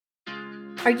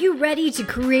Are you ready to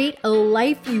create a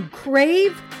life you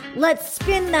crave? Let's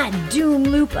spin that doom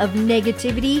loop of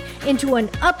negativity into an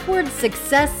upward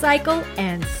success cycle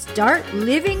and start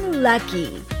living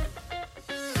lucky.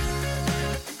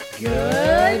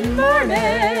 Good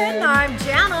morning. I'm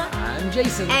Jana. I'm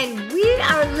Jason. And we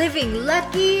are living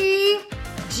lucky.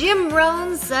 Jim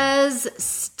Rohn says,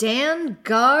 stand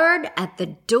guard at the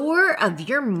door of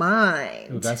your mind.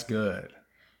 Oh, that's good.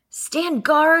 Stand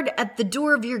guard at the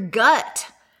door of your gut.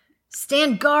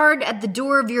 Stand guard at the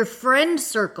door of your friend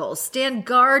circle. Stand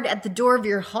guard at the door of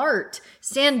your heart.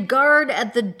 Stand guard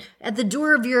at the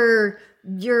door of your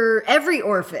every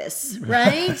orifice,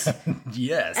 right?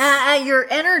 Yes. At your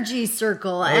energy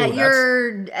circle, at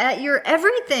your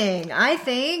everything, I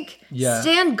think. Yeah.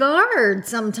 Stand guard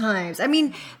sometimes. I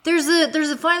mean, there's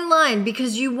a fine line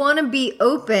because you want to be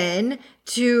open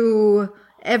to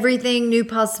everything, new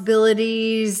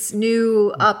possibilities,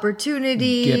 new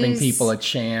opportunities. Giving people a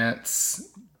chance,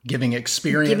 giving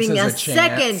experiences giving a chance.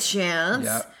 Second chance.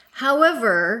 Yep.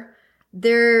 However,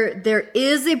 there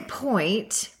is a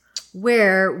point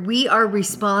where we are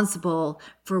responsible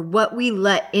for what we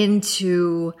let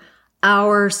into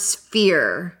our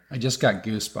sphere. I just got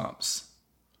goosebumps.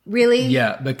 Really?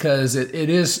 Yeah, because it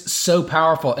is so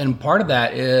powerful. And part of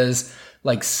that is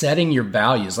like setting your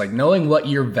values, like knowing what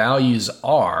your values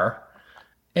are,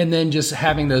 and then just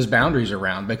having those boundaries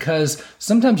around, because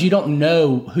sometimes you don't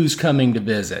know who's coming to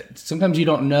visit. Sometimes you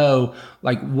don't know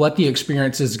like what the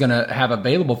experience is going to have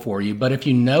available for you. But if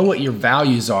you know what your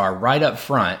values are right up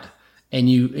front, and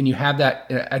you have that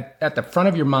at the front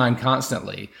of your mind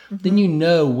constantly, then you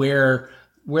know where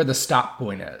the stop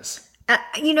point is.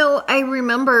 I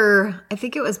remember, I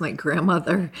think it was my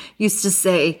grandmother used to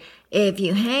say, if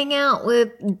you hang out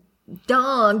with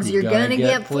dogs, you're gonna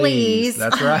get fleas.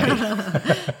 That's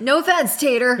right. No offense,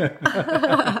 Tater.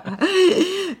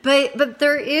 but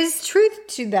there is truth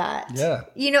to that. Yeah.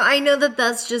 I know that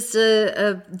that's just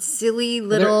a silly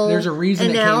little there's a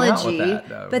reason analogy, it came out with that,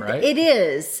 though, but right? it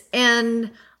is.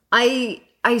 And I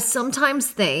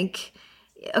sometimes think,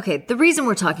 okay, the reason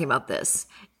we're talking about this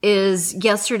is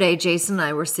yesterday, Jason and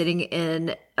I were sitting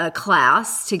in a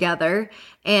class together,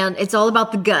 and it's all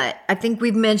about the gut. I think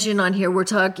we've mentioned on here, we're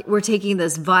taking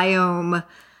this Viome.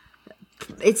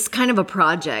 It's kind of a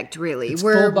project, really.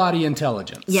 Full body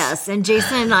intelligence. Yes. And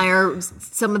Jason and I are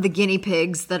some of the guinea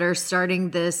pigs that are starting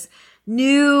this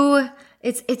new,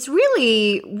 it's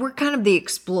really, we're kind of the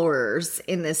explorers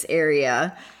in this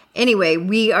area. Anyway,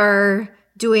 we are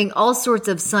doing all sorts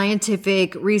of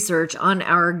scientific research on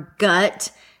our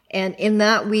gut. And in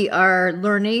that, we are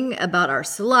learning about our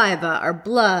saliva, our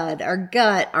blood, our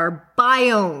gut, our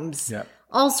biomes,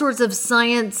 all sorts of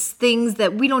science things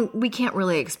that we can't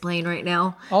really explain right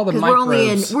now. All the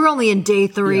microbes. We're only in day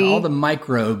 3. All the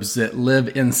microbes that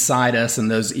live inside us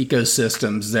and those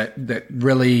ecosystems that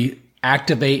really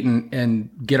activate and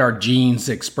get our genes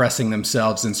expressing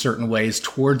themselves in certain ways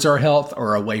towards our health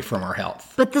or away from our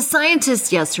health. But the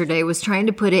scientist yesterday was trying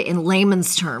to put it in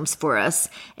layman's terms for us.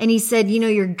 And he said,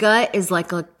 your gut is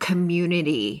like a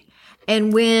community.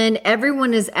 And when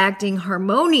everyone is acting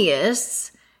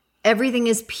harmonious, everything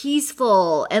is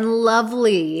peaceful and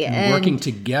lovely and working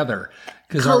together.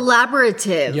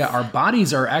 Collaborative. Our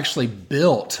bodies are actually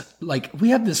built like we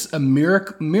have a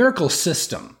miracle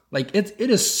system. Like it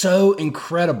is so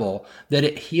incredible that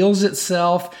it heals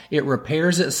itself, it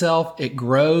repairs itself, it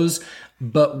grows,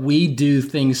 but we do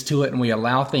things to it and we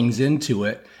allow things into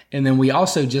it. And then we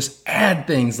also just add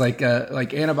things like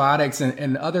antibiotics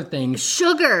and other things.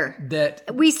 Sugar.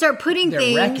 That we start putting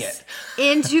things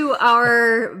into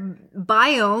our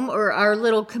biome or our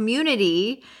little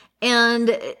community,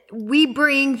 and we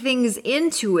bring things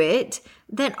into it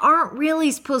that aren't really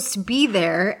supposed to be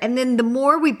there. And then the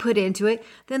more we put into it,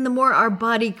 then the more our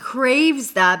body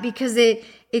craves that, because it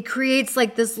creates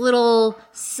like this little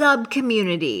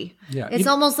sub-community. Yeah. It's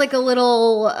almost like a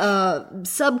little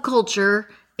subculture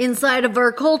inside of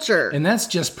our culture. And that's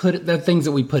just the things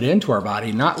that we put into our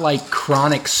body, not like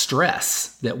chronic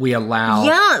stress that we allow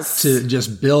to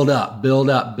just build up.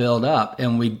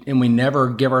 And we never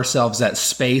give ourselves that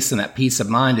space and that peace of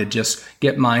mind to just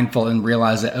get mindful and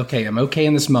realize that, okay, I'm okay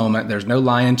in this moment. There's no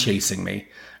lion chasing me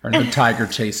or no tiger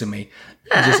chasing me.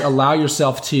 Just allow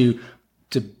yourself to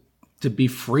be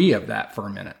free of that for a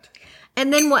minute.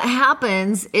 And then what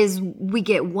happens is we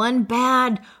get one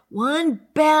bad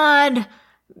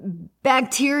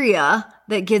bacteria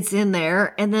that gets in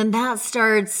there, and then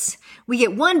we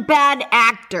get one bad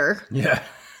actor. Yeah.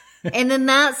 And then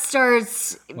that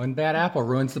starts... One bad apple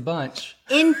ruins the bunch.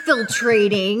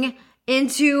 Infiltrating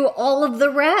into all of the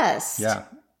rest. Yeah.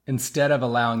 instead of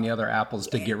allowing the other apples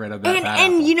to get rid of that bad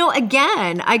And apple.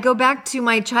 again, I go back to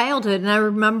my childhood, and I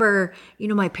remember,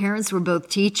 my parents were both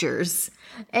teachers,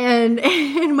 and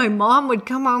and my mom would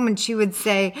come home and she would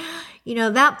say,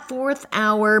 that 4th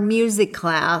hour music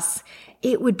class,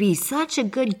 it would be such a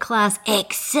good class,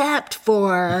 except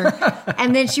for,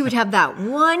 and then she would have that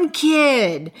one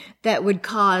kid that would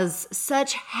cause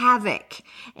such havoc.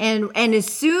 And as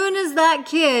soon as that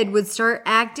kid would start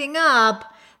acting up,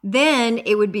 then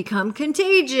it would become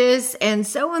contagious, and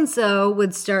so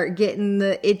would start getting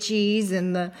the itchies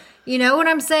and the, you know what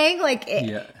I'm saying?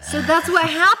 So that's what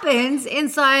happens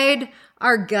inside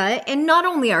our gut, and not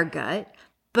only our gut,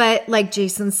 but like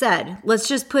Jason said, let's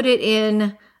just put it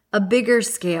in a bigger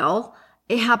scale.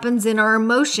 It happens in our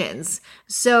emotions.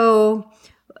 So,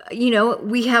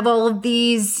 we have all of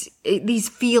these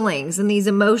feelings and these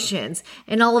emotions,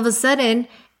 and all of a sudden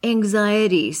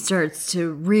anxiety starts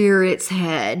to rear its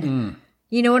head.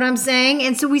 You know what I'm saying?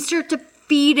 And so we start to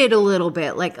feed it a little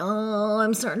bit, like, oh,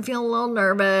 I'm starting to feel a little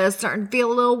nervous, starting to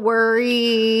feel a little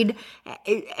worried.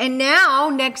 And now,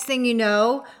 next thing you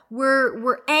know,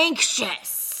 we're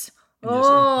anxious.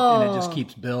 And it just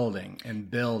keeps building and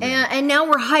building. And now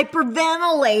we're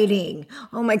hyperventilating.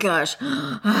 Oh my gosh,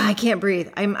 I can't breathe.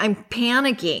 I'm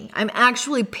panicking. I'm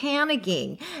actually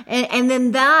panicking, and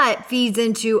then that feeds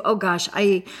into, oh gosh,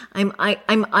 I'm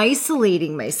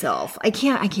isolating myself. I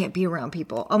can't be around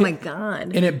people. Oh my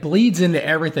God. And it bleeds into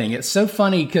everything. It's so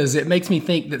funny because it makes me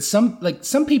think that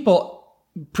some people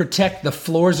protect the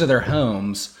floors of their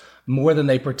homes more than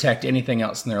they protect anything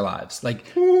else in their lives. Like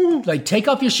take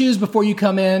off your shoes before you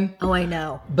come in. Oh, I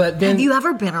know. But then, have you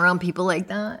ever been around people like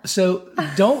that? So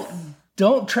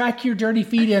don't track your dirty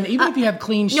feet in, even if you have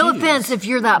clean shoes. No offense if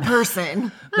you're that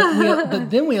person.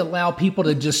 But then we allow people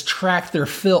to just track their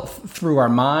filth through our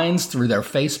minds, through their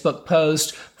Facebook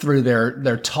post, through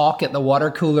their talk at the water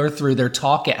cooler, through their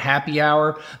talk at happy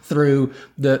hour, through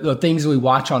the things we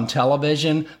watch on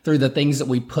television, through the things that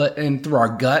we put in through our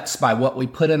guts by what we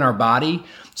put in our body.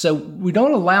 So we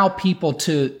don't allow people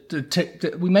to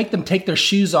we make them take their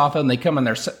shoes off when they come in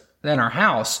our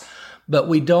house, but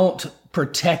we don't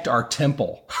protect our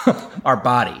temple, our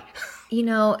body.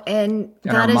 And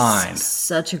that is mind.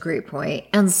 Such a great point.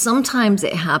 And sometimes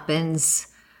it happens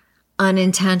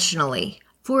unintentionally.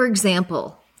 For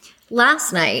example,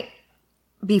 last night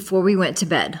before we went to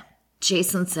bed,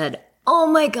 Jason said, oh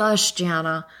my gosh,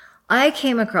 Jana, I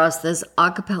came across this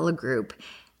a cappella group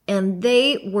and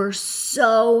they were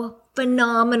so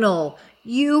phenomenal.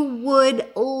 You would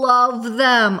love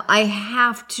them. I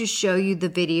have to show you the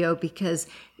video because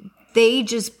they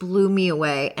just blew me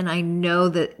away. And I know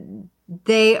that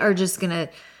they are just going to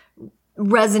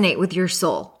resonate with your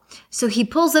soul. So he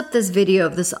pulls up this video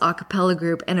of this a cappella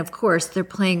group. And of course, they're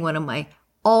playing one of my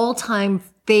all-time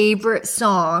favorite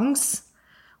songs,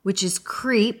 which is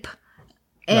Creep.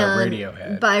 By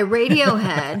Radiohead. By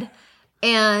Radiohead.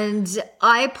 And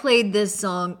I played this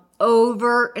song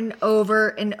over and over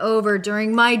and over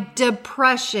during my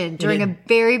depression, during a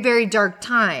very, very dark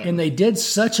time. And they did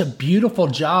such a beautiful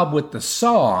job with the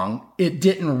song, it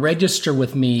didn't register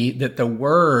with me that the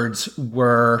words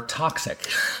were toxic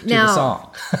to the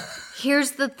song.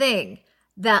 Here's the thing.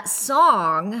 That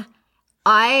song,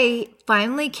 I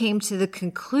finally came to the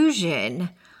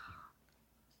conclusion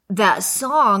that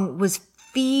song was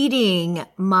feeding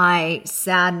my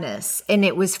sadness, and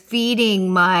it was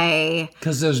feeding my...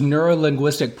 Because there's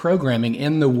neuro-linguistic programming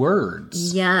in the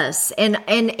words. Yes. And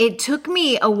it took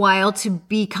me a while to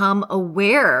become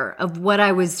aware of what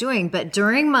I was doing. But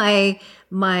during my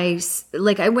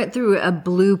I went through a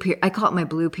blue period. I call it my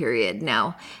blue period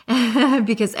now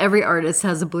because every artist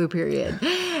has a blue period.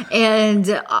 And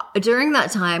during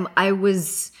that time,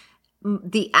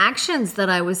 the actions that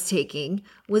I was taking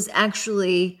was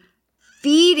actually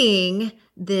feeding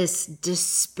this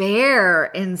despair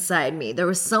inside me. There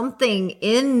was something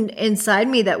inside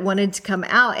me that wanted to come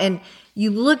out. And you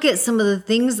look at some of the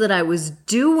things that I was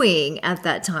doing at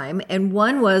that time. And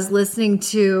one was listening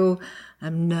to,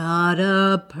 I'm not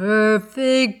a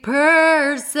perfect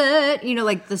person.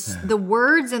 Like the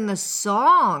words and the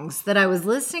songs that I was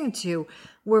listening to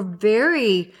were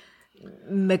very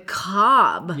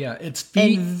macabre. Yeah, it's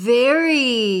and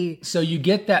very... So you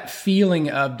get that feeling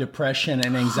of depression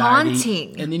and anxiety,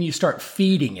 haunting. And then you start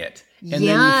feeding it. And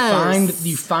yes. then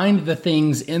you find the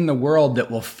things in the world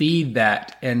that will feed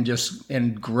that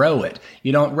and grow it.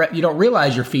 You don't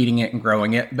realize you're feeding it and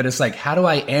growing it, but it's like, how do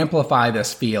I amplify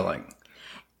this feeling?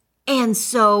 And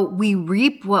so we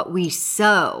reap what we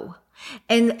sow.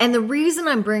 And the reason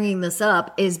I'm bringing this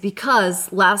up is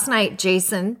because last night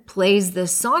Jason plays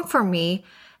this song for me,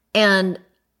 and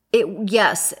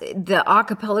Yes, the a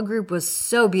cappella group was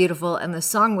so beautiful and the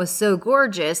song was so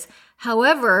gorgeous.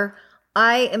 However,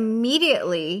 I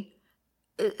immediately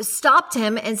stopped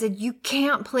him and said, you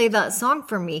can't play that song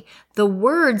for me. The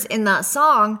words in that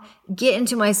song get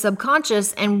into my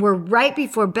subconscious and we're right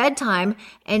before bedtime.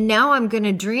 And now I'm going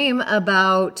to dream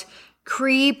about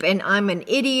creep and I'm an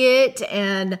idiot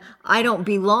and I don't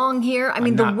belong here. I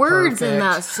mean, the words in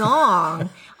that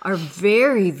song are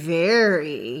very,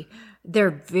 they're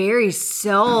very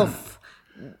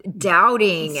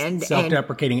self-doubting and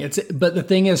self-deprecating. But the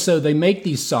thing is, so they make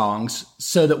these songs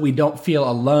so that we don't feel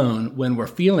alone when we're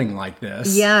feeling like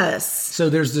this. Yes. So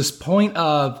there's this point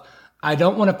of, I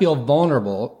don't want to feel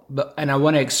vulnerable, and I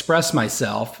want to express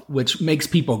myself, which makes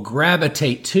people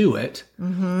gravitate to it.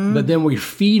 Mm-hmm. But then we're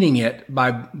feeding it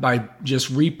by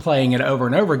just replaying it over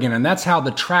and over again. And that's how the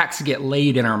tracks get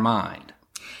laid in our mind.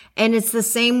 And it's the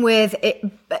same with it.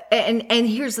 And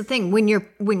here's the thing. When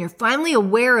you're finally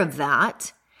aware of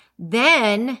that,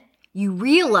 then you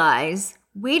realize,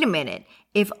 wait a minute,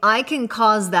 if I can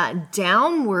cause that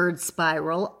downward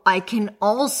spiral, I can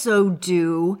also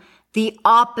do the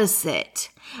opposite.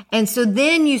 And so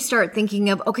then you start thinking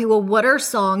of, okay, well, what are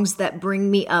songs that bring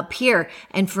me up here?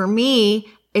 And for me,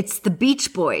 it's the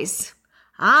Beach Boys.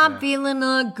 I'm feeling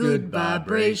a good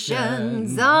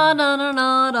vibrations.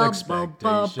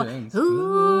 Expectations.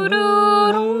 Good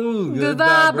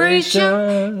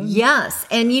vibration. Yes.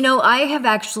 And I have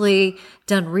actually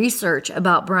done research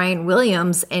about Brian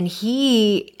Williams, and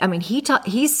he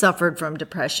suffered from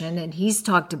depression, and he's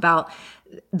talked about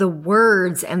the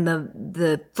words and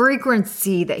the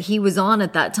frequency that he was on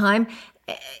at that time.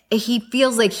 He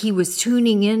feels like he was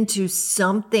tuning into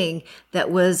something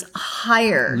that was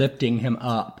higher. Lifting him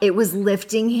up. It was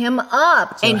lifting him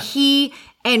up. So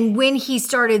and when he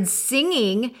started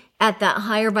singing at that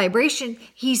higher vibration,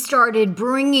 he started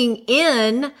bringing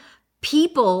in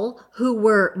people who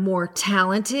were more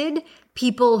talented,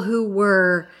 people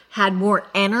who had more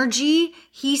energy.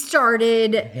 He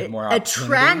started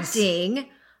attracting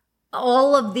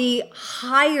all of these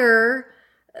higher,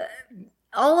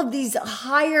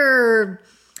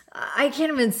 I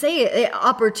can't even say it,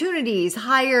 opportunities,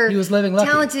 higher, he was living lucky.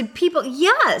 Talented people.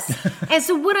 Yes. And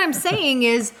so what I'm saying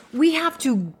is we have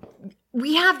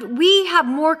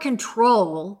more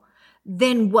control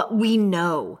than what we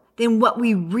know, than what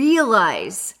we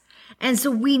realize. And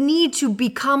so we need to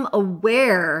become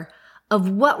aware of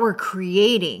what we're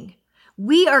creating.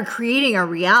 We are creating our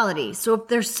reality. So if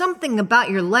there's something about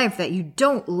your life that you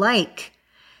don't like,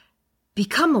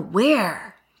 become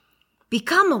aware.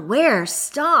 Become aware.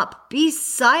 Stop. Be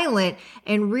silent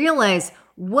and realize,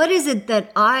 what is it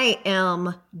that I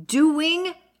am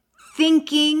doing,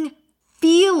 thinking,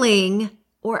 feeling,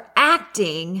 or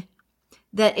acting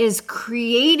that is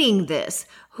creating this?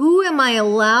 Who am I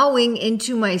allowing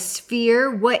into my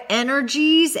sphere? What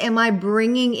energies am I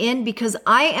bringing in? Because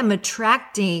I am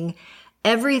attracting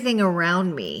everything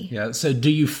around me. Yeah. So do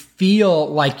you feel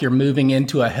like you're moving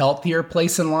into a healthier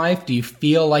place in life? Do you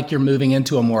feel like you're moving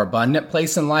into a more abundant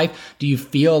place in life? Do you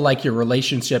feel like your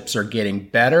relationships are getting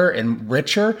better and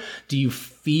richer? Do you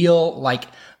feel like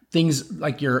things,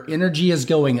 like your energy is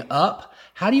going up?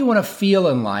 How do you want to feel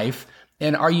in life?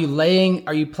 And are you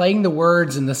playing the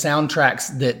words and the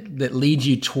soundtracks that lead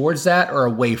you towards that or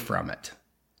away from it?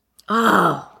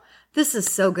 Oh, this is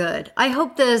so good. I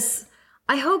hope this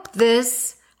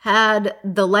had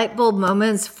the light bulb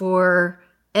moments for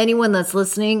anyone that's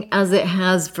listening as it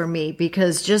has for me,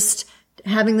 because just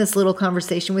having this little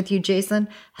conversation with you, Jason,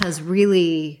 has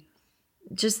really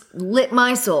just lit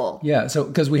my soul. Yeah. So,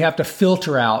 because we have to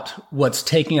filter out what's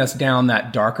taking us down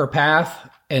that darker path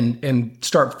and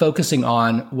start focusing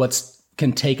on what's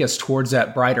can take us towards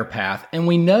that brighter path. And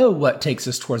we know what takes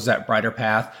us towards that brighter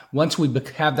path once we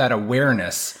have that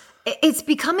awareness. It's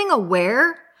becoming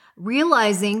aware,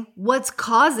 realizing what's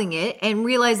causing it, and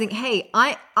realizing, hey,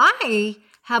 I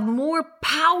have more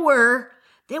power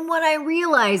than what I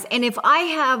realize. And if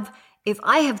I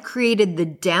have created the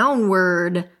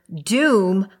downward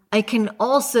doom, I can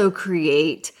also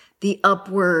create the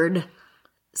upward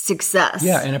success.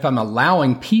 Yeah, and if I'm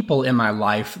allowing people in my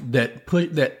life that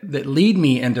lead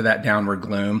me into that downward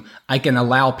gloom, I can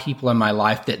allow people in my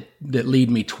life that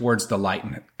lead me towards the light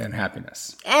and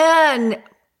happiness. And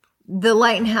the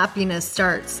light and happiness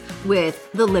starts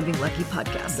with the Living Lucky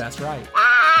podcast. That's right.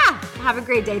 Have a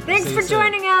great day. Thanks for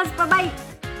joining us. Bye-bye.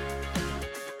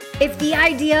 If the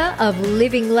idea of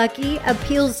living lucky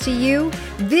appeals to you,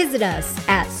 visit us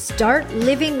at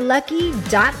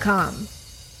startlivinglucky.com.